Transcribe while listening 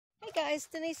guys,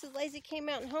 Denise's Lazy Came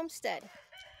Out in Homestead.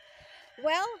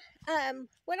 Well,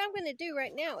 what I'm going to do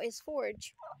right now is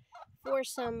forage for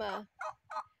some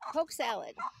poke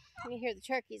salad. You hear the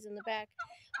turkeys in the back.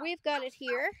 We've got it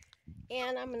here,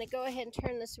 and I'm going to go ahead and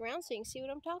turn this around so you can see what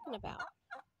I'm talking about.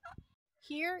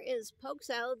 Here is poke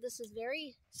salad. This is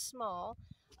very small.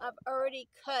 I've already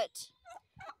cut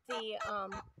the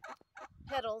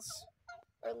petals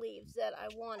or leaves that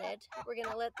I wanted. We're going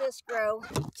to let this grow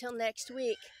till next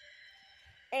week.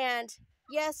 And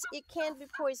yes, it can be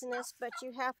poisonous, but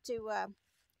you have to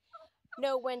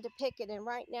know when to pick it. And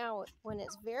right now, when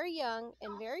it's very young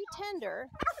and very tender,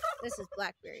 this is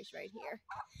blackberries right here,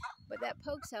 but that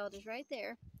poke salad is right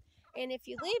there. And if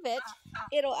you leave it,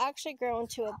 it'll actually grow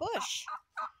into a bush.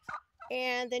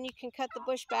 And then you can cut the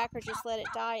bush back or just let it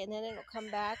die, and then it'll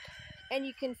come back. And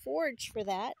you can forage for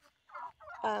that.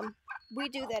 We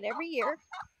do that every year.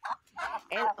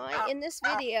 And in this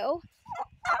video,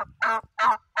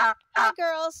 hey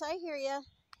girls, I hear ya.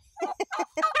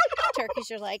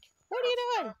 Turkeys are like, what are you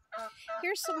doing?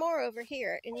 Here's some more over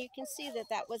here, and you can see that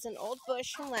that was an old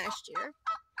bush from last year.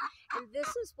 And this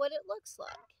is what it looks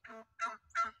like.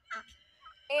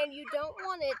 And you don't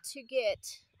want it to get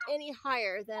any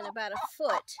higher than about a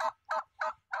foot.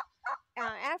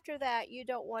 After that, you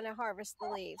don't want to harvest the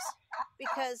leaves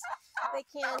because they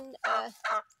can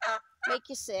make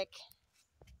you sick.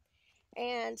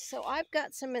 And so I've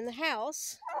got some in the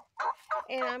house,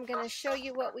 and I'm going to show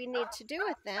you what we need to do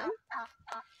with them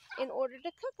in order to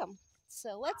cook them.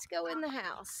 So let's go in the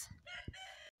house.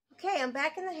 Okay, I'm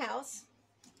back in the house,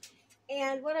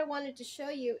 and what I wanted to show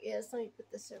you is, let me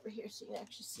put this over here so you can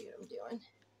actually see what I'm doing.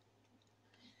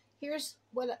 Here's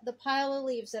the pile of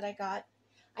leaves that I got.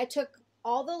 I took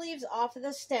all the leaves off of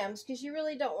the stems because you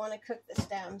really don't want to cook the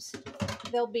stems.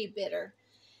 They'll be bitter.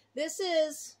 This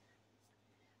is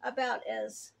about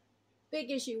as big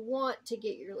as you want to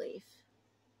get your leaf.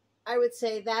 I would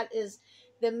say that is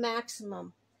the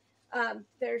maximum.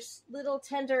 There's little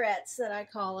tenderettes that I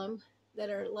call them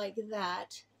that are like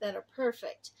that are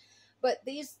perfect. But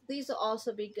these will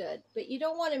also be good. But you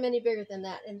don't want them any bigger than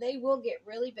that, and they will get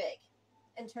really big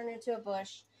and turn into a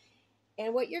bush.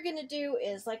 And what you're going to do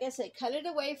is, like I said, cut it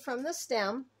away from the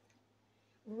stem,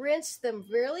 rinse them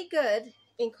really good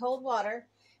in cold water.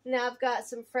 Now I've got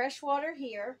some fresh water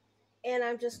here, and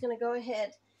I'm just going to go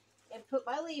ahead and put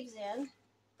my leaves in,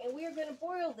 and we are going to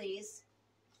boil these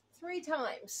 3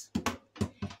 times.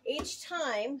 Each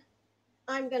time,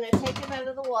 I'm going to take them out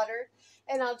of the water,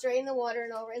 and I'll drain the water,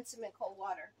 and I'll rinse them in cold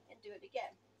water and do it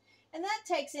again. And that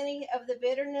takes any of the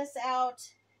bitterness out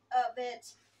of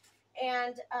it,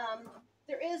 and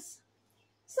there is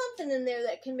something in there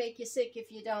that can make you sick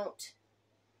if you don't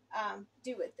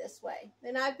do it this way.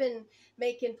 And I've been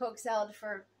making poke salad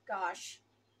for, gosh,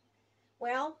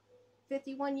 well,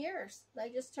 51 years. I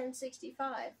just turned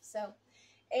 65. So,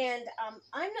 and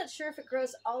I'm not sure if it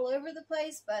grows all over the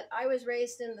place, but I was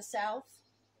raised in the South,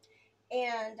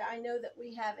 and I know that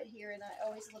we have it here, and I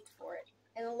always look for it.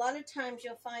 And a lot of times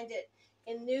you'll find it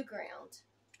in new ground,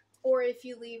 or if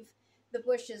you leave the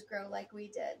bushes grow like we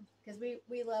did, because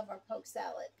we love our poke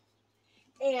salad.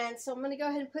 And so I'm going to go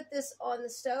ahead and put this on the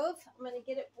stove. I'm going to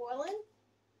get it boiling.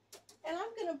 And I'm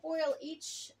going to boil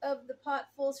each of the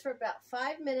potfuls for about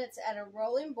 5 minutes at a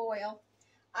rolling boil.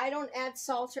 I don't add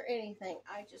salt or anything.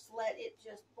 I just let it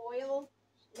just boil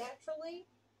naturally.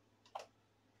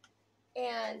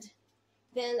 And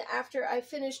then after I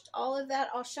finished all of that,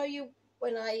 I'll show you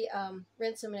when I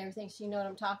rinse them and everything so you know what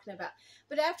I'm talking about.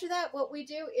 But after that, what we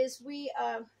do is we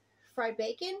fry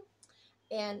bacon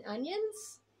and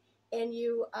onions, and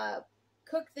you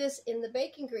cook this in the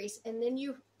bacon grease, and then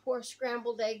you pour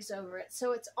scrambled eggs over it.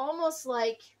 So it's almost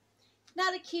like,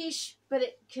 not a quiche, but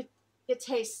it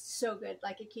tastes so good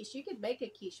like a quiche. You could make a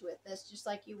quiche with this just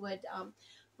like you would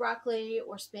broccoli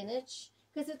or spinach,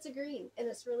 because it's a green and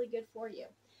it's really good for you.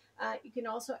 You can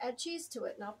also add cheese to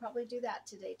it, and I'll probably do that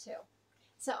today too.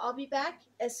 So I'll be back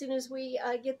as soon as we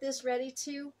get this ready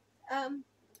to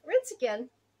rinse again.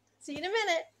 See you in a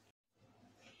minute.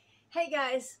 Hey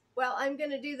guys, well, I'm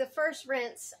going to do the first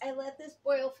rinse. I let this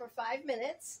boil for 5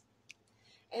 minutes,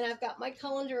 and I've got my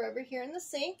colander over here in the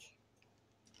sink,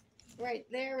 right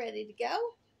there, ready to go.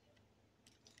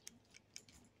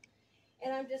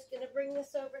 And I'm just going to bring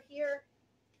this over here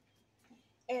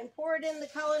and pour it in the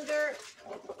colander,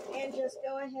 and just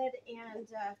go ahead and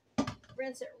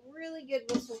rinse it really good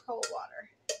with some cold water.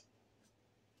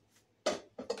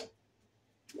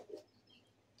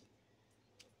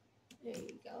 There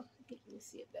you go. I think you can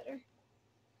see it better.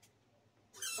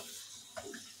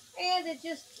 And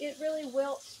it really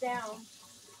wilts down.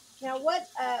 Now what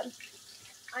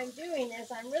I'm doing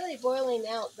is I'm really boiling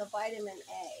out the vitamin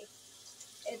A.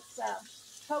 It's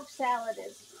Poke Sallet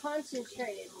is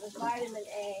concentrated with vitamin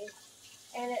A,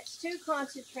 and it's too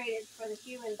concentrated for the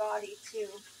human body to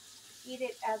eat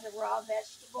it as a raw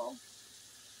vegetable.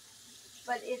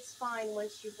 But it's fine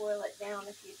once you boil it down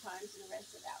a few times and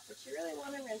rinse it out. But you really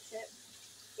want to rinse it.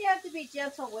 You have to be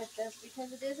gentle with this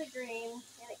because it is a green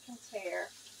and it can tear.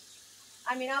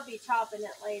 I mean, I'll be chopping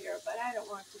it later, but I don't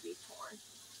want it to be torn.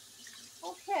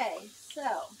 Okay,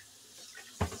 so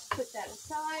put that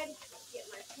aside, get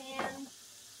my pan,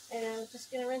 and I'm just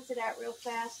going to rinse it out real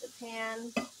fast, the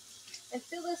pan, and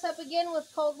fill this up again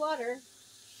with cold water,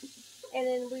 and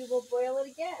then we will boil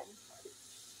it again.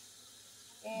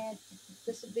 And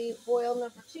this will be boil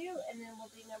number 2, and then will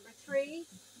be number 3.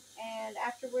 And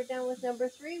after we're done with number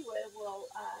 3, we will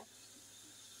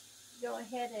go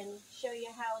ahead and show you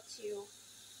how to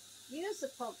use the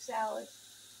poke salad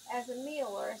as a meal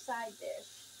or a side dish.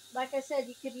 Like I said,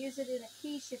 you could use it in a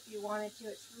quiche if you wanted to.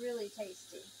 It's really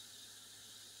tasty.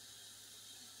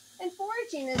 And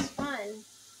foraging is fun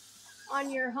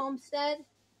on your homestead,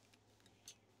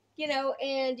 you know,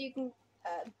 and you can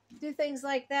do things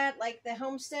like that, like the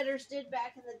homesteaders did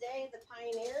back in the day, the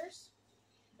pioneers.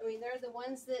 I mean, they're the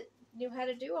ones that knew how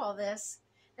to do all this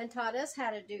and taught us how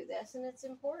to do this, and it's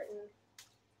important.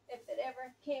 If it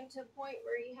ever came to a point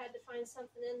where you had to find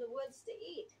something in the woods to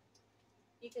eat,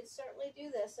 you could certainly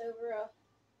do this over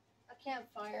a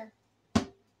campfire.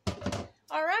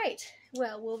 All right,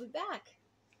 well, we'll be back.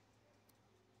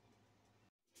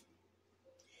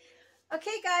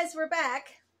 Okay, guys, we're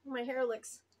back. My hair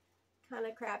looks kind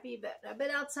of crappy, but I've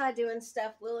been outside doing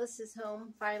stuff. Willis is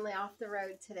home, finally off the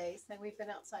road today, so we've been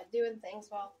outside doing things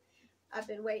while I've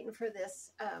been waiting for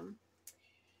this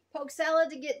poke salad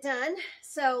to get done.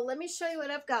 So let me show you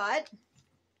what I've got.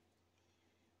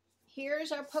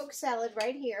 Here's our poke salad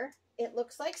right here. It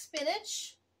looks like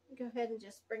spinach. Go ahead and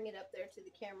just bring it up there to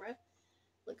the camera.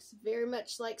 Looks very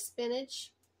much like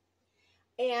spinach.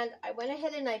 And I went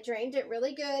ahead and I drained it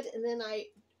really good, and then I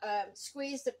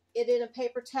squeezed it in a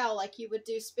paper towel like you would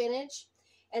do spinach,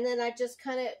 and then I just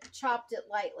kind of chopped it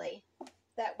lightly.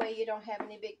 That way you don't have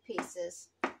any big pieces.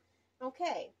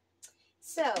 Okay,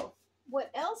 so what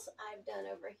else I've done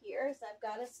over here is I've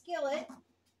got a skillet,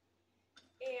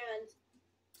 and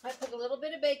I put a little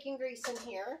bit of bacon grease in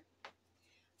here.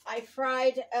 I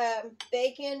fried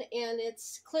bacon, and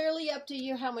it's clearly up to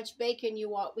you how much bacon you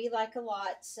want. We like a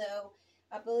lot, so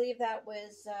I believe that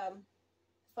was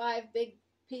 5 big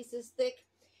pieces thick.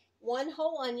 1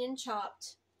 whole onion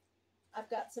chopped. I've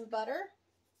got some butter,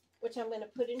 which I'm going to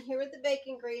put in here with the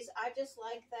bacon grease. I just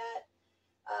like that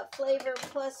flavor,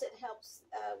 plus it helps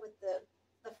with the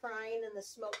frying and the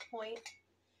smoke point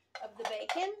of the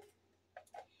bacon.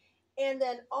 And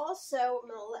then also,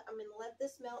 I'm going to let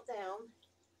this melt down,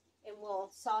 and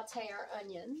we'll saute our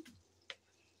onion.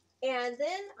 And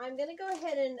then I'm going to go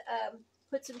ahead and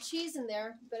put some cheese in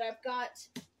there, but I've got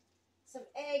some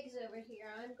eggs over here.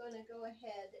 I'm going to go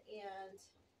ahead and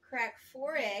crack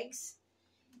 4 eggs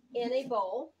in a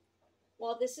bowl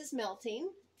while this is melting,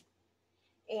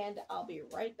 and I'll be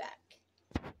right back.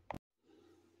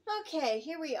 Okay,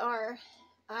 here we are.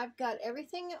 I've got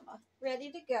everything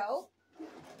ready to go,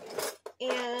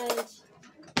 and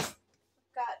I've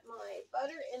got my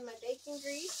butter and my bacon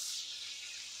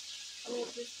grease. I'm going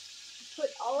to just put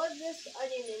all of this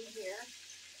onion in here.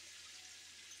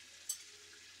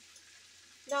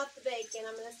 Not the bacon.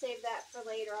 I'm going to save that for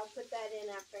later. I'll put that in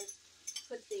after I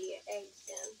put the eggs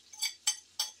in.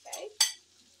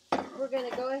 Okay. We're going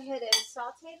to go ahead and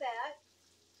saute that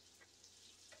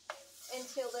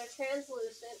until they're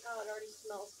translucent. Oh, it already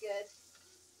smells good.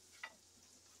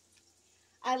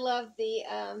 I love the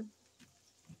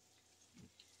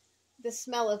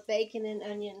smell of bacon and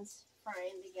onions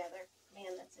frying together.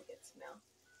 Man, that's a good smell.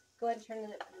 Go ahead and turn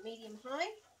it up to medium-high.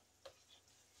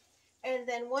 And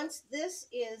then once this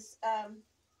is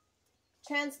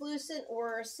translucent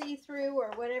or see-through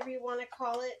or whatever you want to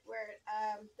call it, where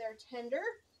they're tender,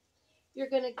 you're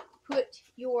going to put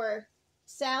your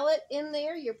salad in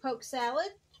there, your poke salad,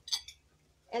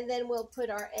 and then we'll put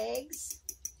our eggs,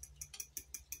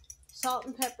 salt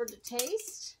and pepper to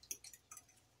taste,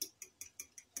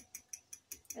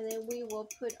 and then we will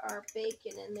put our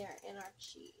bacon in there and our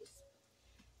cheese.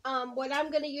 What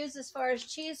I'm going to use as far as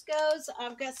cheese goes,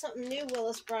 I've got something new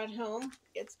Willis brought home.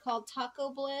 It's called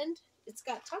Taco Blend. It's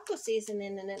got taco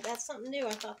seasoning in it. That's something new.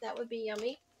 I thought that would be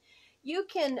yummy. You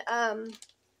can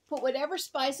put whatever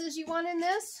spices you want in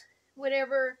this.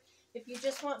 Whatever, if you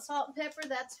just want salt and pepper,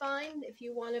 that's fine. If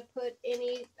you want to put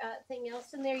anything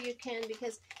else in there, you can,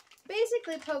 because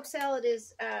basically poke salad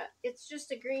is, it's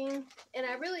just a green, and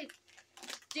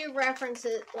do reference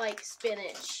it like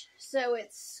spinach. So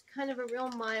it's kind of a real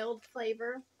mild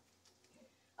flavor.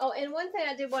 Oh, and one thing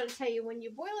I did want to tell you, when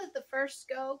you boil it the first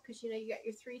go, because you know you got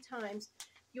your 3 times,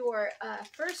 your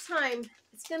first time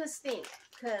it's going to stink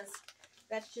because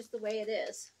that's just the way it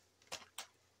is.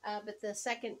 But the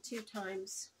second 2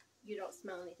 times you don't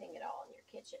smell anything at all in your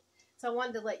kitchen. So I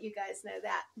wanted to let you guys know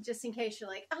that, just in case you're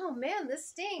like, oh man, this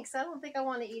stinks. I don't think I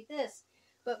want to eat this.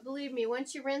 But believe me,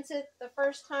 once you rinse it the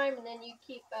first time and then you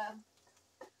keep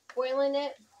boiling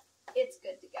it, it's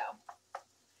good to go.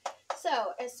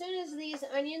 So as soon as these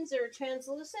onions are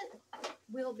translucent,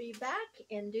 we'll be back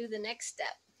and do the next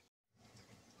step.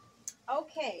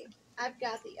 Okay, I've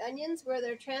got the onions where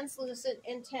they're translucent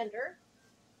and tender.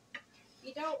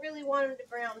 You don't really want them to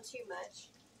brown too much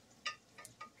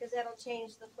because that'll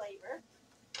change the flavor.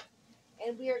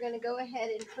 And we are going to go ahead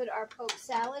and put our poke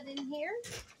salad in here.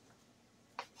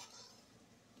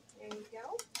 There you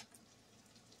go.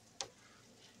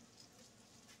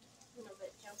 A little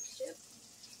bit jump chip.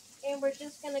 And we're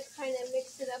just going to kind of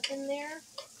mix it up in there.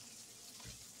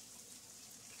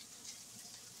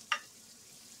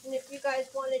 And if you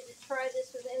guys wanted to try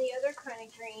this with any other kind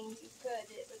of green, you could.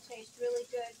 It would taste really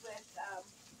good with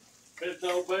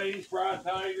Pinto beans, fried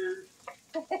tigers.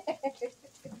 I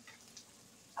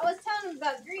was telling them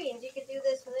about greens. You could do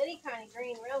this with any kind of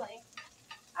green, really.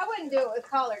 I wouldn't do it with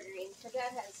collard greens because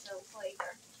that has no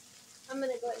flavor. I'm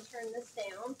going to go ahead and turn this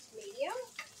down to medium.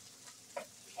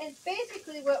 And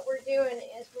basically what we're doing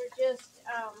is we're just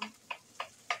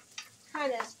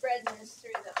kind of spreading this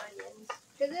through the onions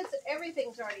because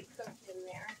everything's already cooked in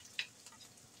there.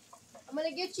 I'm going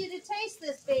to get you to taste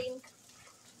this thing.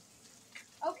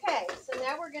 Okay, so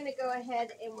now we're going to go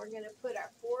ahead and we're going to put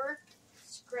our 4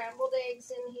 scrambled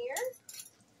eggs in here.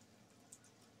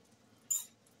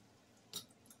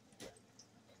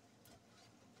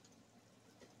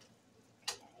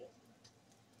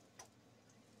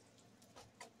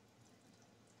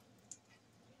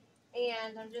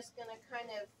 And I'm just going to kind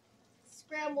of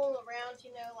scramble around,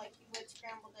 you know, like you would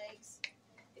scrambled eggs.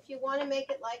 If you want to make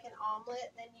it like an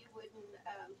omelet, then you wouldn't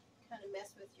kind of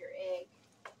mess with your egg.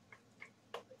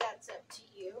 But that's up to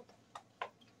you.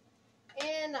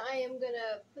 And I am going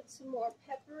to put some more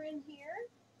pepper in here.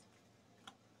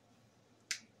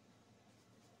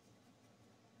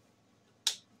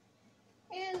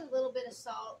 And a little bit of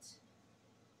salt.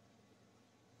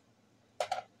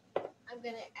 I'm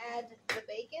going to add the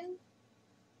bacon.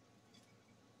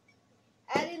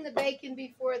 Add in the bacon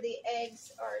before the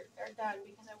eggs are done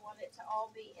because I want it to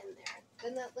all be in there.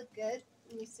 Doesn't that look good?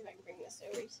 Let me see if I can bring this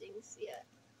over so you can see it.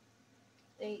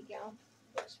 There you go.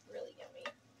 Looks really yummy.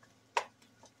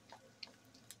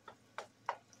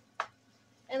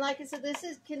 And like I said, this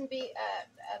can be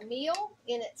a meal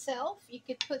in itself. You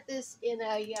could put this in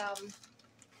a,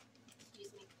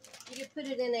 excuse me, you could put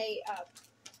it in a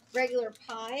regular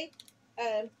pie.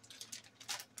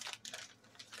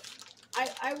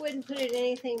 I wouldn't put it in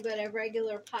anything but a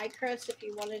regular pie crust if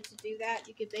you wanted to do that.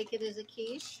 You could bake it as a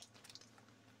quiche.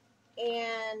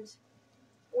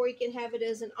 Or you can have it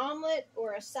as an omelet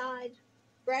or a side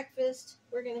breakfast.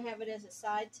 We're going to have it as a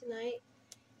side tonight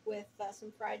with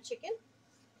some fried chicken.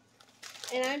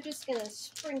 And I'm just going to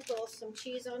sprinkle some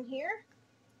cheese on here.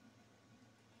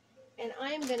 And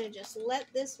I'm going to just let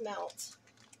this melt.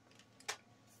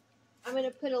 I'm going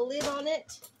to put a lid on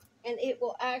it, and it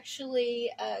will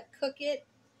actually cook it.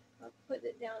 I'll put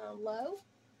it down on low.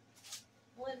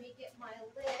 Let me get my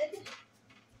lid.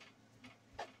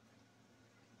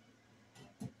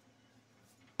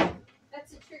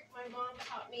 That's a trick my mom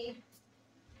taught me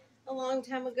a long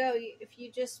time ago. If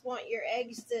you just want your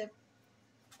eggs to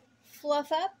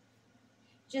fluff up,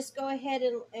 just go ahead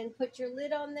and put your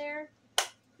lid on there.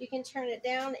 You can turn it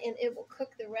down and it will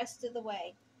cook the rest of the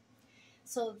way.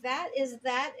 So that is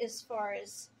that as far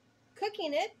as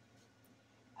cooking it.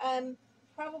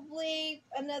 Probably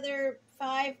another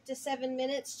 5 to 7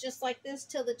 minutes just like this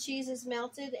till the cheese is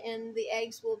melted and the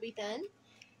eggs will be done.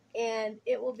 And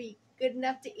it will be good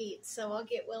enough to eat. So I'll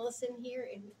get Willis in here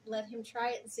and let him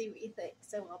try it and see what you think.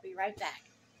 So I'll be right back.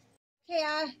 Okay,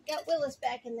 I got Willis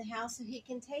back in the house so he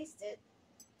can taste it.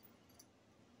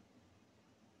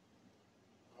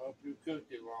 I hope you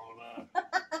cooked it long enough.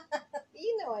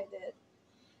 You know I did.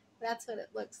 That's what it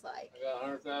looks like. I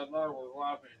got $100,000 worth of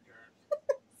life insurance.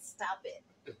 Stop it.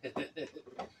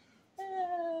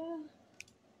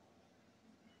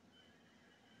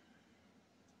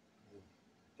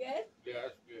 Good? Yeah,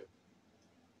 that's good.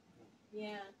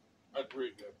 Yeah. That's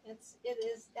pretty good. It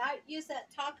is. I use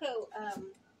that taco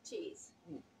cheese.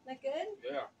 Isn't that good?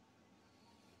 Yeah.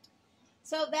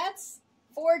 So that's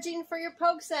foraging for your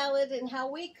poke salad and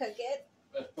how we cook it.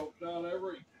 Best poke salad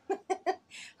ever eaten.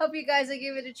 Hope you guys will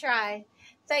give it a try.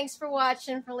 Thanks for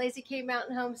watching for Lazy K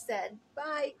Mountain Homestead.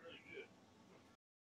 Bye.